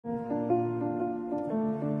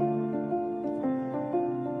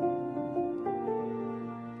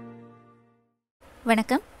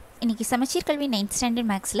வணக்கம். இன்னைக்கு சமச்சீர் கல்வி 9th ஸ்டாண்டர்ட்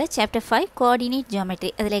மேக்ஸில் சாப்டர் 5 கோஆர்டினேட் ஜியோமெட்ரி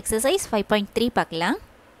அதில் எக்ஸசைஸ் 5.3 பார்க்கலாம்.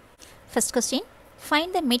 First question,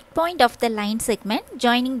 find the mid point of the line segment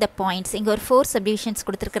joining the points. இங்கே ஒரு 4 சப்டிவிஷன்ஸ்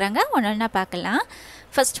கொடுத்துருக்குறாங்க, ஒன்றா பார்க்கலாம்.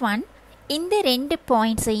 ஃபர்ஸ்ட் ஒன், இந்த ரெண்டு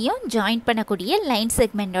பாயிண்ட்ஸையும் ஜாயின் பண்ணக்கூடிய லைன்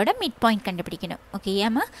செக்மெண்டோட மிட் பாயிண்ட் கண்டுபிடிக்கணும்.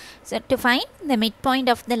 ஓகேயாமா? So to find the mid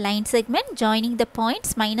point of the line segment joining the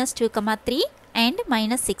points -2, 3 and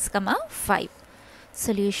 -6, 5.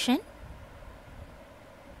 Solution,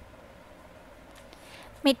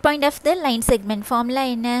 midpoint of the line segment formula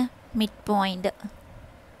என்ன? midpoint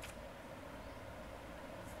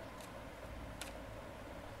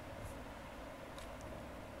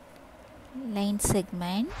line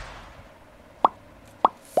segment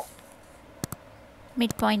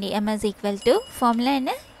midpoint m is equal to formula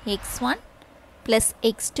என்ன? x1 plus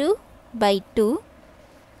x2 by 2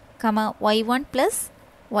 y1 plus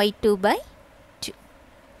y2 by 2.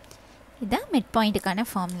 இதுதான் mid பாயிண்ட்டுக்கான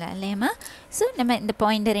formula இல்லையாம்மா? So நம்ம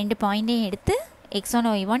இந்த ரெண்டு பாயிண்ட்டையும் எடுத்து x1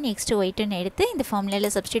 y1 x2 y2ன்னு எடுத்து இந்த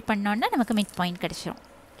ஃபார்முலாவில் சப்ஸ்டியூட் பண்ணோன்னா நமக்கு மிட் பாயிண்ட் கிடச்சிரும்.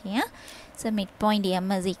 ஓகேயா? So mid point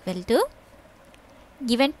m is equal to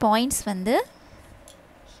given points வந்து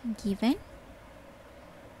given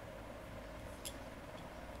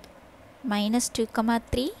 -2,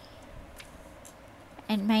 3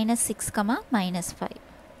 and -6, -5.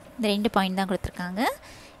 இந்த ரெண்டு பாயிண்ட் தான் கொடுத்துருக்காங்க.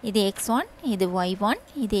 இது x1, இது y1,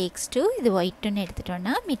 இது x2, இது y2ன்னு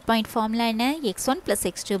எடுத்துட்டோன்னா மிட் பாயிண்ட் ஃபார்முலா என்ன? x1 plus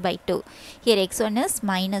x2 by 2. Here x1 is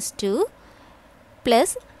 -2 plus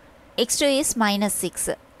x2 is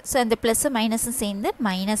 -6. So அந்த ப்ளஸ்ஸு மைனஸும் சேர்ந்து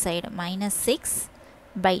மைனஸ் ஆகிடும். -6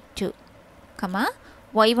 by 2,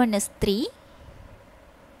 y1 is 3.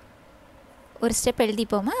 ஒரு ஸ்டெப்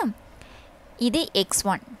எழுதிப்போமா? இது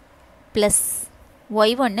x1 plus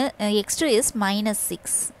y1 x2 is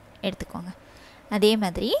 -6 எடுத்துக்கோங்க. அதே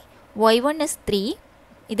மாதிரி y1 is 3,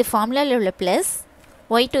 இது ஃபார்முலாவில் உள்ள plus,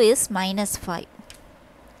 y2 is -5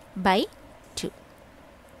 by 2.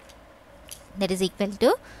 That is equal to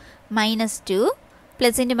 -2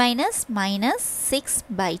 plus into minus -6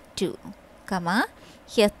 by 2,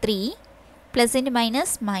 here 3 plus into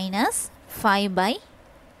minus -5 by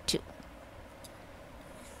 2.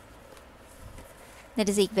 That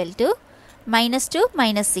is equal to -2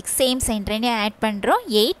 -6, same sign ரெண்டே add பண்ணுறோம்.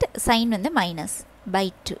 8 sign வந்து minus by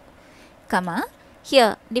 2, here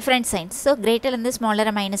different signs. So greater இருந்து smaller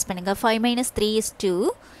minus பண்ணுங்க. 5 - 3 is 2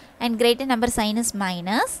 and greater number sign is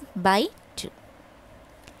minus by 2.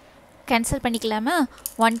 Cancel பண்ணிக்கலாமா?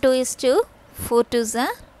 1 2 is 2, 4 2s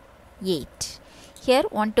are 8. Here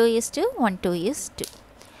 1 2 is 2, 1 2 is 2.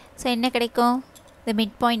 So என்ன கிடைக்கும்? The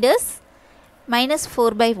midpoint is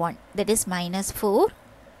 -4 by 1, that is -4,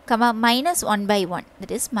 -1 by 1,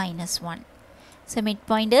 that is -1. So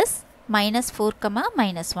midpoint is -4,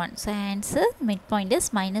 -1. So answer midpoint is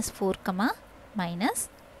 -4,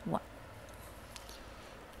 -1.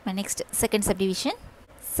 My next second subdivision.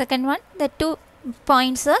 Second one, the two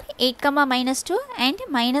points are 8, -2 and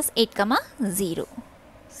 -8, 0.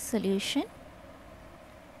 Solution.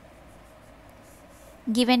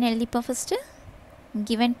 Given எழுதிப்போம் first.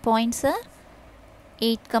 Given points are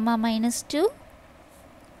 8, -2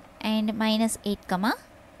 and -8,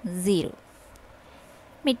 0.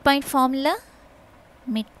 Midpoint formula,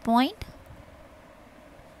 midpoint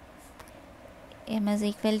m is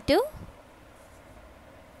equal to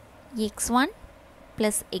x1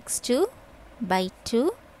 plus x2 by 2,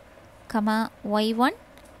 y1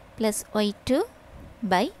 plus y2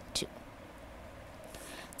 by 2.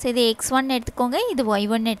 So இது x1 எடுத்துக்கோங்க, இது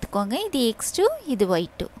y1 எடுத்துக்கோங்க, இது x2, இது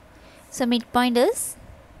y2. So midpoint is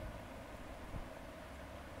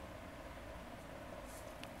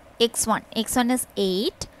x1 is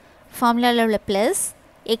 8, formula உள்ள plus,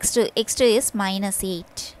 x2 is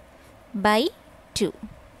 -8 by 2,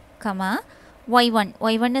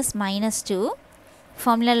 y1 is -2,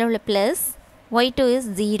 formula உள்ள plus, y2 is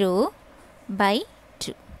 0 by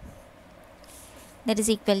 2. That is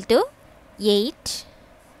equal to 8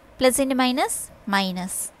 plus into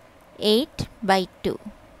minus 8 by 2,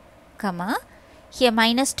 here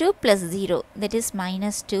 -2 plus 0, that is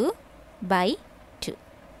 -2 by 2.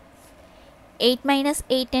 8 minus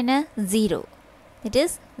 8 என்ன? 0, it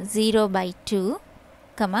is 0 by 2,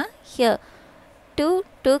 here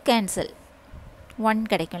 2 cancel, 1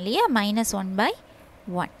 கிடைக்கும் இல்லையா? -1 by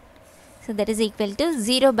 1. So that is equal to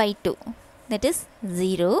 0 by 2, that is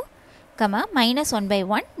 0, -1 by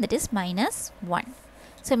 1, that is -1.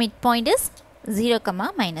 So midpoint is 0,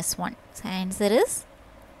 -1. So answer is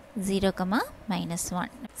 0,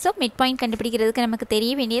 -1. So mid point கண்டுபிடிக்கிறதுக்கு நமக்கு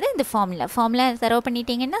தெரிய வேண்டியது இந்த formula தரவு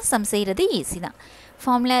பண்ணிட்டீங்கன்னா சம் செய்கிறது ஈஸி தான்.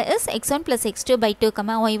 Formula is x1 plus x2 by 2,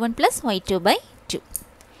 y1 plus y2 by 2.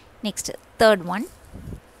 Next, third one,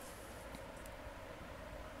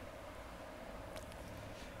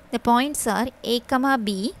 The points are a comma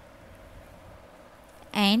b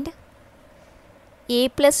and a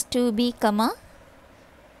plus 2b comma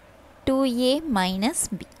 2a minus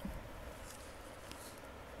b.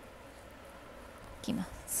 Okay,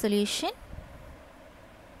 solution.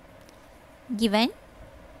 Given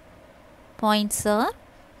points are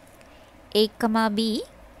a comma b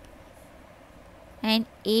and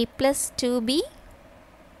a plus 2b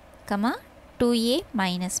comma 2a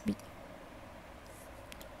minus b.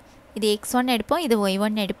 இது x1 எடுப்போம், இது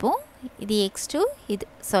y1 எடுப்போம், இது x2,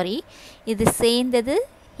 இது சேர்ந்தது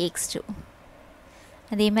x2.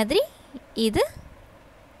 அதே மாதிரி இது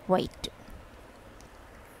y2.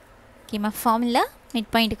 ஓகேம்மா, ஃபார்முலா மிட்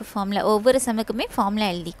பாயிண்ட்டுக்கு ஃபார்முலா ஒவ்வொரு சமக்குமே ஃபார்முலா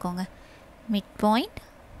எழுதிக்கோங்க. Mid point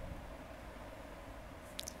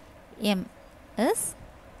m is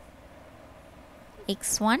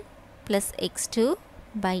x1 plus x2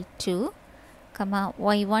 by 2 comma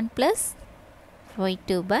y1 plus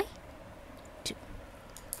y2 by 2.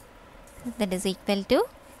 That is equal to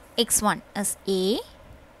x1 is a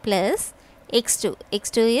plus x2.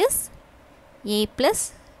 x2 is a plus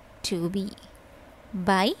 2b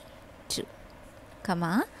by 2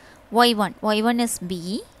 comma y1. y1 is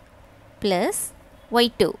b plus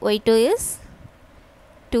y2. y2 is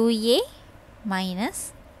 2a minus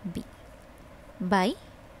b by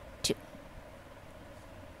 2.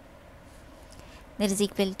 That is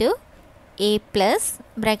equal to a plus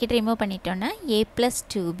bracket remove பண்ணிட்டோம்னா a plus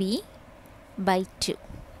 2b by 2.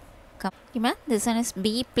 Okay, this one is b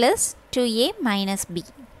plus 2a minus b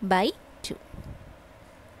by 2.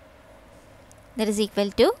 That is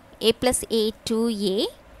equal to a plus a 2a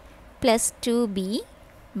plus 2b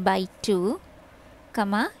by 2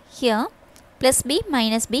 comma here plus b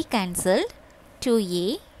minus b cancelled 2a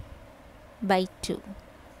by 2.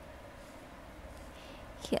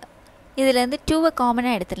 Here இதிலிருந்து 2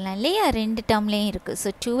 காமனாக எடுத்துடலாம் இல்லையா, ரெண்டு டேர்ம்லேயும் இருக்குது. So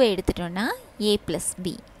 2 எடுத்துட்டோன்னா a plus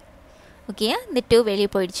b. ஓகேயா, இந்த 2 வெளியே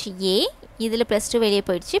போயிடுச்சு a, இதில் ப்ளஸ் 2 வெளியே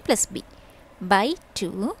போயிடுச்சு plus b by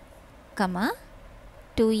 2 comma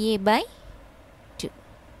 2a by 2.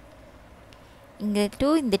 இங்கே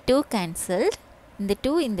 2 இந்த 2 cancelled, இந்த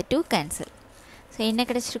 2 இந்த 2 cancelled. ஸோ என்ன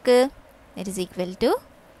கிடச்சிருக்கு? That is equal to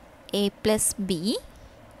a plus b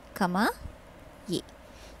comma a.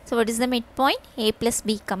 So what is the midpoint? A plus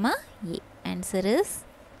b comma a. Answer is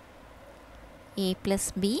a plus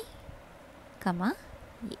b comma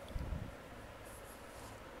a.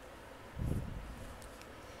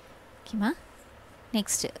 Okay, ma.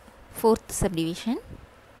 Next, fourth subdivision.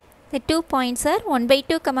 The 2 points are 1 by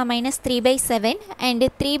 2 comma minus 3 by 7 and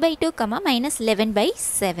 3 by 2 comma minus 11 by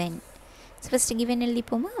 7. So first given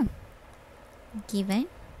எழுதிப்போமா? Given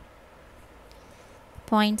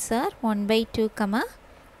points are 1 by 2 comma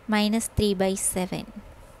minus 3 by 7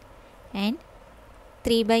 and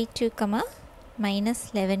 3 by 2 comma minus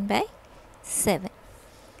 11 by 7.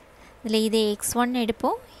 இதில் இது x1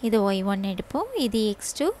 எடுப்போம், இது y1 எடுப்போம், இது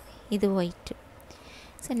x2, இது y2.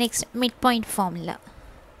 So next midpoint formula.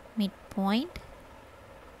 Midpoint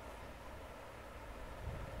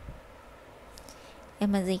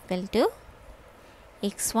m is equal to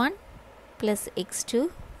x1 plus x2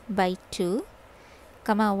 by 2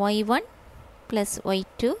 comma y1 plus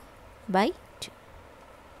y2 by 2.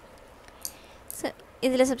 So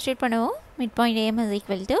இதில் substitute பண்ணுவோம். Midpoint m is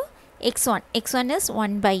equal to x1. x1 is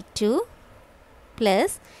 1 by 2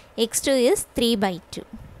 plus x2 is 3 by 2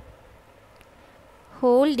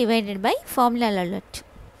 whole divided by formula 2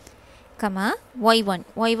 comma y1.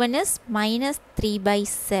 y1 is minus 3 by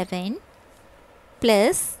 7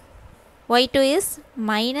 plus y2 is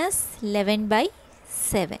minus 11 by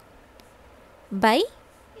 7 by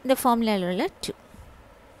the formula 2.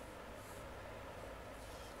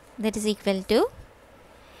 That is equal to,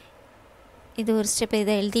 இது ஒரு step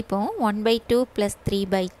இதை எழுதிப்போம், 1 by 2 plus 3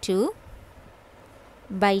 by 2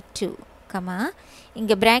 by 2 comma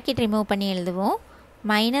இங்கே bracket remove பண்ணி எழுதுவோம்,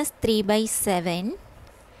 minus 3 by 7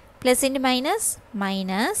 plus into minus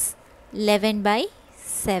minus 11 by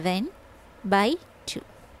 7 by 2.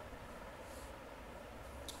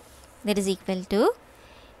 That is equal to,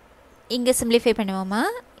 இங்கே simplify பண்ணுவோமா,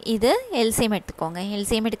 இது LCM எடுத்துக்கோங்க.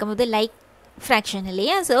 LCM எடுக்கும்போது லைக் ஃப்ராக்ஷன்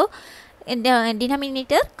இல்லையா, ஸோ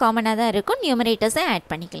டினாமினேட்டர் காமனாக தான் இருக்கும், நியூமரேட்டர்ஸை ஆட்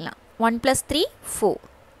பண்ணிக்கலாம். 1 plus 3 4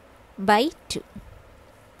 by 2.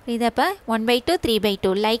 இது அப்போ 1 by 2 3 by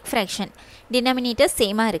 2 like fraction, denominator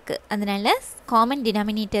சேமாக இருக்குது, அதனால் காமன்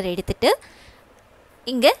டினாமினேட்டர் எடுத்துகிட்டு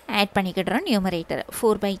இங்கே ஆட் பண்ணிக்கிடுறோம் நியூமரேட்டர்.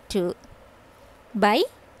 4 by 2 by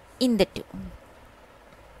இந்த 2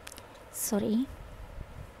 sorry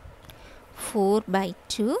 4 by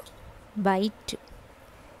 2 by 2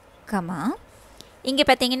 comma இங்கே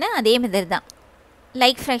பார்த்தீங்கன்னா அதே மாதிரி தான்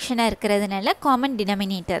லைக் ஃப்ராக்ஷனாக இருக்கிறதுனால காமன்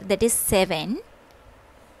டினாமினேட்டர் தட் இஸ் 7.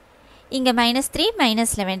 இங்கே -3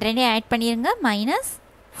 -11 ரெண்டையும் ஆட் பண்ணிடுங்க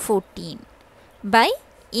 -14 by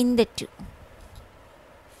இந்த 2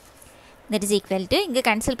 that is equal to இங்கே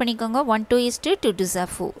கேன்சல் பண்ணிக்கோங்க 1 2 is 2 2 2s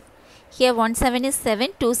are 4. Here 1 7 is 7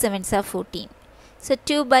 2 7s are 14. So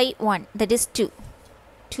 2 by 1 that is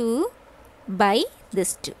 2 by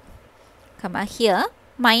this 2 comma here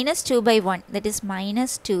 -2 by 1 that is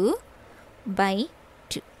 -2 by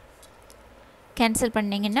 2 cancel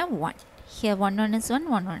பண்ணீங்கன்னா 1. Here 1 1 is 1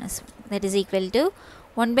 1 1 is 1 that is equal to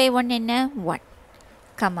 1 by 1 என்ன 1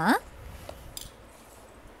 comma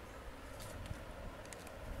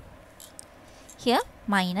here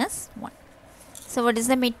 -1. So what is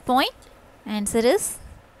the midpoint? Answer is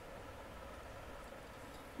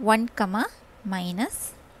 1 comma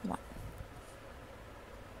 -1.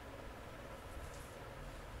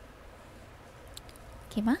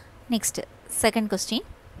 Okay ma. Next second question.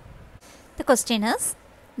 The question is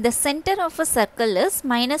the center of a circle is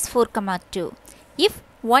 -4 comma 2. If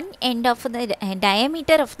one end of the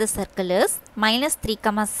diameter of the circle is -3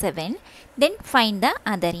 comma 7, then find the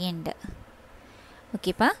other end.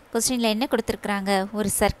 ஓகேப்பா, கொஸ்டினில் என்ன கொடுத்துருக்குறாங்க, ஒரு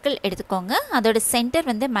circle எடுத்துக்கோங்க, அதோட centre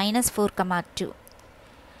வந்து -4 comma 2.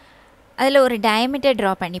 அதில் ஒரு டயமீட்டர்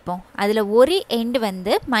ட்ரா பண்ணிப்போம். அதில் ஒரு எண்டு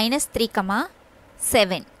வந்து -3 comma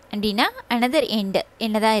 7 அப்படின்னா அனதர் எண்டு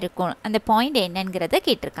என்னதான் இருக்கும், அந்த பாயிண்ட் என்னங்கிறத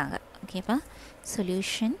கேட்டிருக்காங்க. ஓகேப்பா,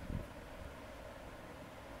 சொல்யூஷன்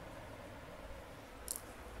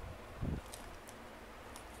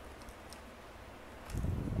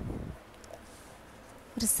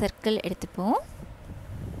ஒரு சர்க்கிள் எடுத்துப்போம்.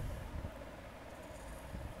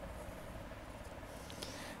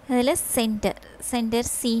 அதில் சென்டர்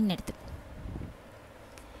சின்னு எடுத்துப்போம்.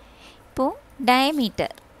 இப்போது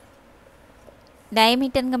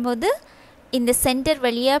டயமீட்டருங்கும்போது இந்த சென்டர்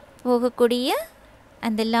வழியாக போகக்கூடிய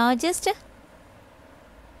அந்த லார்ஜஸ்ட்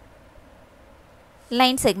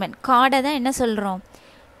லைன் செக்மெண்ட் கார்டை தான் என்ன சொல்கிறோம்,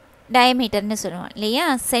 டயமீட்டர்னு சொல்லுவோம் இல்லையா,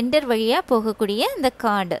 சென்டர் வழியாக போகக்கூடிய இந்த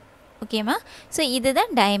கார்டு. ஓகேம்மா, ஸோ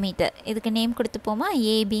இதுதான் டயமீட்டர். இதுக்கு நேம் கொடுத்துப்போமா,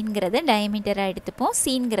 ஏபிங்கிறத டயமீட்டராக எடுத்துப்போம்,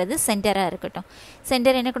 சிங்கிறது சென்டராக இருக்கட்டும்.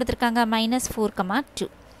 சென்டர் என்ன கொடுத்துருக்காங்க, -4 comma 2.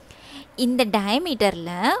 இந்த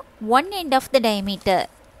டயமீட்டரில் one end of the diameter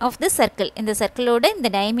of the circle, இந்த சர்க்கிளோட இந்த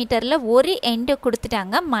டயமீட்டரில் ஒரு எண்டு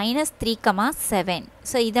கொடுத்துட்டாங்க -3 comma 7.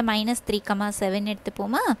 ஸோ இதை -3 comma 7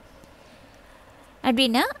 எடுத்துப்போமா.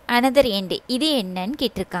 அப்படின்னா அனதர் எண்டு இது என்னன்னு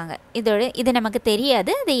கேட்டிருக்காங்க. இது நமக்கு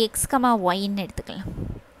தெரியாது, அது x, yன்னு எடுத்துக்கலாம்.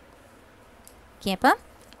 ஓகேப்பா,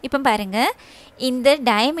 இப்போ பாருங்கள், இந்த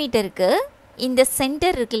டயமீட்டருக்கு இந்த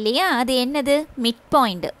சென்டர் இருக்கு இல்லையா, அது என்னது, மிட்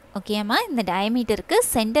பாயிண்ட். ஓகேம்மா, இந்த டயமீட்டருக்கு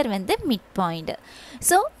சென்டர் வந்து மிட் பாயிண்ட்.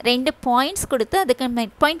 ஸோ 2 பாயிண்ட்ஸ் கொடுத்து அதுக்கு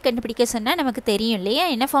மிட் பாயிண்ட் கண்டுபிடிக்க சொன்னால் நமக்கு தெரியும் இல்லையா,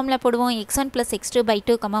 என்ன ஃபார்முலா போடுவோம், x1 + x2 by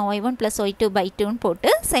 2, y1 + y2 by 2ன்னு போட்டு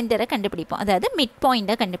சென்டரை கண்டுபிடிப்போம், அதாவது மிட்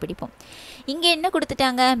பாயிண்ட்டை கண்டுபிடிப்போம். இங்கே என்ன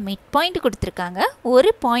கொடுத்துட்டாங்க, மிட் பாயிண்ட் கொடுத்துருக்காங்க,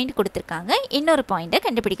 ஒரு பாயிண்ட் கொடுத்துருக்காங்க, இன்னொரு பாயிண்ட்டை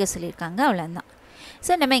கண்டுபிடிக்க சொல்லியிருக்காங்க, அவ்வளோதான்.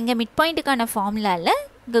 ஸோ நம்ம இங்கே மிட் பாயிண்ட்டுக்கான ஃபார்முலாவில்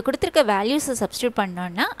இங்கே கொடுத்துருக்க வேல்யூஸை சப்ஸ்டியூட்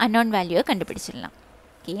பண்ணோன்னா அன்னோன் வேல்யூவை கண்டுபிடிச்சிடலாம்.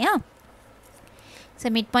 ஓகேயா, so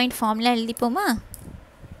mid point formula எழுதிப்போமா.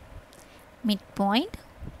 Mid point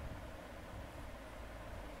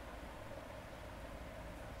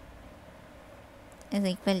is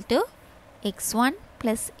equal to x1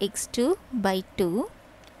 + x2 by 2,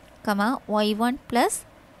 y1 +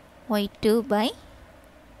 y2 by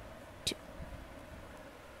 2.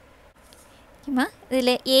 ஓகேம்மா,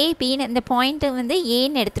 இதில் ஏபின்னு இந்த பாயிண்ட்டை வந்து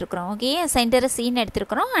ஏன்னு எடுத்துருக்குறோம். ஓகே, சென்டரை சின்னு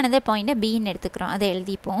எடுத்துருக்குறோம், அனதர் பாயிண்ட்டை பின்னு எடுத்துக்கிறோம். அதை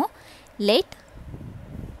எழுதிப்போம். Let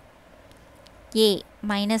a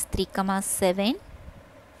 -3 comma 7,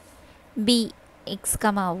 b x,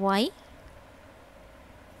 y,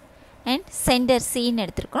 and center c ன்னு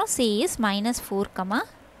எடுத்துருக்கிறோம். c is -4 comma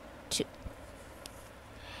 2.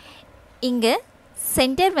 இங்கே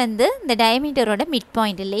சென்டர் வந்து இந்த டயமீட்டரோட மிட்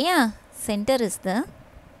பாயிண்ட் இல்லையா, centre is the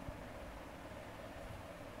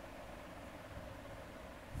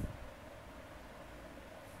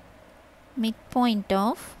midpoint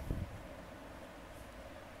of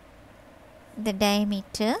the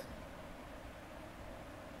diameter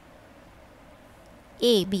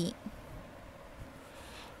AB.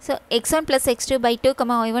 So x1 + x2 by 2,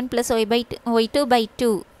 y1 + y2 by 2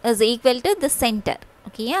 is equal to the center.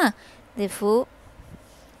 Okay, therefore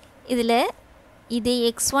இதில் இது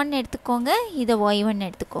x1 எடுத்துக்கோங்க, இது y1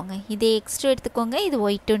 எடுத்துக்கோங்க, இது x2 எடுத்துக்கோங்க, இது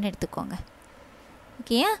y2 எடுத்துக்கோங்க.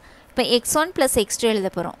 ஓகே, இப்போ x1 + x2 எழுத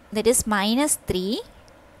போகிறோம். that is -3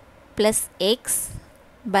 + x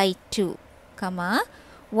by 2,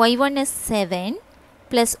 y1 is 7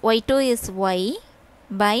 plus y2 is y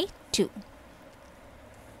by 2.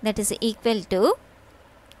 That is equal to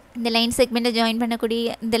இந்த லைன் செக்மெண்ட்டை ஜாயின்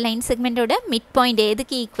பண்ணக்கூடிய இந்த லைன் செக்மெண்ட்டோட மிட் பாயிண்ட்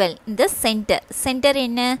எதுக்கு ஈக்குவல்? இந்த சென்டர். சென்டர்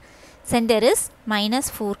என்ன? Centre is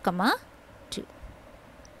 -4,2.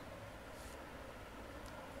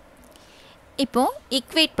 இப்போ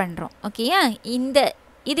ஈக்குவேட் பண்ணுறோம். ஓகேயா?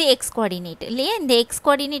 இது எக்ஸ் கோஆர்டினேட் இல்லையா? இந்த எக்ஸ்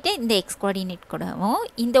கோஆர்டினேட்டை இந்த எக்ஸ் கோஆர்டினேட் கூடவும்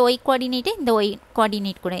இந்த ஒய் கோஆர்டினேட்டை இந்த ஒய்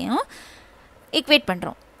கோஆர்டினேட் கூடயும் ஈக்குவேட்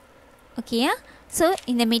பண்ணுறோம். ஓகேயா? ஸோ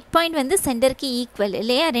இந்த மிட் பாயிண்ட் வந்து சென்டருக்கு ஈக்குவல்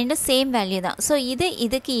இல்லையா? ரெண்டும் சேம் வேல்யூ தான். ஸோ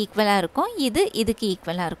இதுக்கு ஈக்குவலாக இருக்கும், இதுக்கு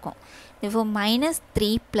ஈக்குவலாக இருக்கும். இப்போ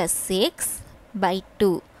 -3 + x by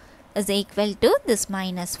 2 is equal to this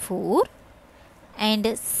 -4 and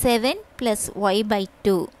 7 + y by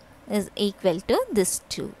 2 is equal to this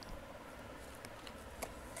 2.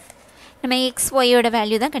 நம்ம x y-ஓட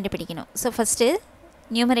வேல்யூ தான் கண்டுபிடிக்கணும். ஸோ ஃபஸ்ட்டு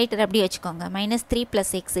நியூமரேட்டர் அப்படி வச்சுக்கோங்க. -3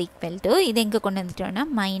 + x equal to இது எங்கே கொண்டு வந்துட்டோம்னா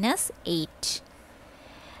 -8.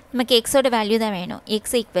 நமக்கு எக்ஸோட வேல்யூ தான் வேணும். x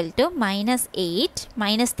equal to -8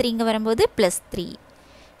 -3 இங்கே வரும்போது +3.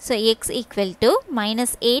 So x equal to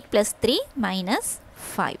 -8 + 3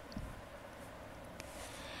 -5.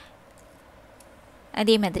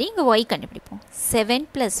 அதே மாதிரி இங்கே y கண்டுபிடிப்போம். 7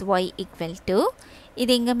 + y equal to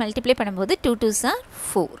இது இங்கே மல்டிப்ளை பண்ணும்போது 2 2s are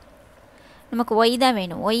 4. நமக்கு y தான்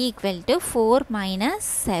வேணும். y equal to 4 -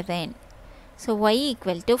 7. So y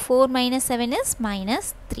equal to 4 - 7 is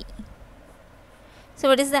 -3. So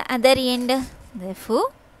what is the other end? Therefore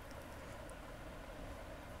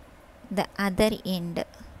the other end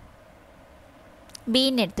b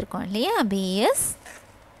ன்னு எடுத்துருக்கோம் இல்லையா? b is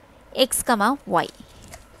x, y.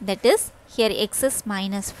 That is here x is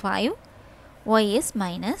 -5, y is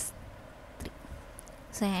 -3.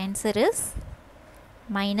 So answer is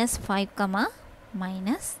 -5,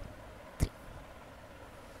 -3.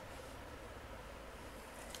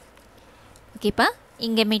 ஓகேப்பா?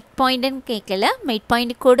 இங்கே mid பாயிண்ட்டுன்னு கேட்கல. Mid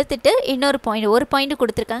point கொடுத்துட்டு ஒரு point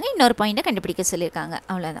கொடுத்துருக்காங்க, இன்னொரு பாயிண்ட்டை கண்டுபிடிக்க சொல்லியிருக்காங்க.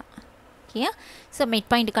 அவ்வளோதான். ஓகேயா? ஸோ மிட்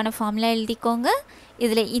பாயிண்ட்டுக்கான ஃபார்முலா எழுதிக்கோங்க.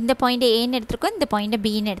 இதில் இந்த பாயிண்ட்டை ஏன்னு எடுத்துருக்கோம், இந்த பாயிண்ட்டை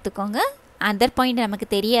பின்னு எடுத்துக்கோங்க. அதர் பாயிண்ட் நமக்கு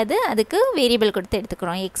தெரியாது, அதுக்கு வேரியபிள் கொடுத்து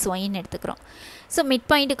எடுத்துக்கிறோம், எக்ஸ் ஒய்ன்னு எடுத்துக்கிறோம். So mid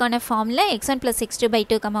பாயிண்ட்டுக்கான formula x1 + x2 by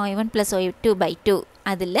 2, y1 + y2 by 2.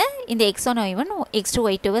 அதில் இந்த x1 y1 x2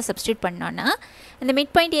 y2வை சப்ஸ்டியூட் பண்ணோன்னா இந்த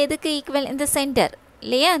மிட் பாயிண்ட் எதுக்கு ஈக்குவல்? இந்த சென்டர்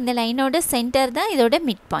இல்லையா? இந்த லைனோட சென்டர் தான் இதோட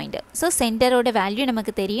மிட் பாயிண்ட். ஸோ சென்டரோட வேல்யூ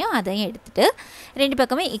நமக்கு தெரியும், அதையும் எடுத்துகிட்டு ரெண்டு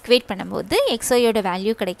பக்கமே ஈக்குவேட் பண்ணும்போது xyயோட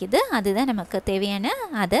வேல்யூ கிடைக்கிது. அதுதான் நமக்கு தேவையான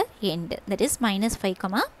அதர் எண்டு. That is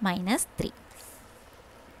 -5, -3.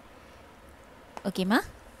 ஓகேம்மா?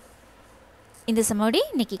 இந்த சம்மோடி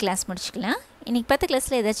இன்றைக்கி கிளாஸ் முடிச்சுக்கலாம். இன்றைக்கி 10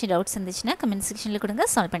 கிளாஸில் ஏதாச்சும் டவுட்ஸ் இருந்துச்சுன்னா கமெண்ட் செக்ஷனில் கொடுங்க,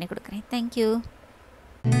 சால்வ் பண்ணி கொடுக்குறேன். தேங்க்யூ.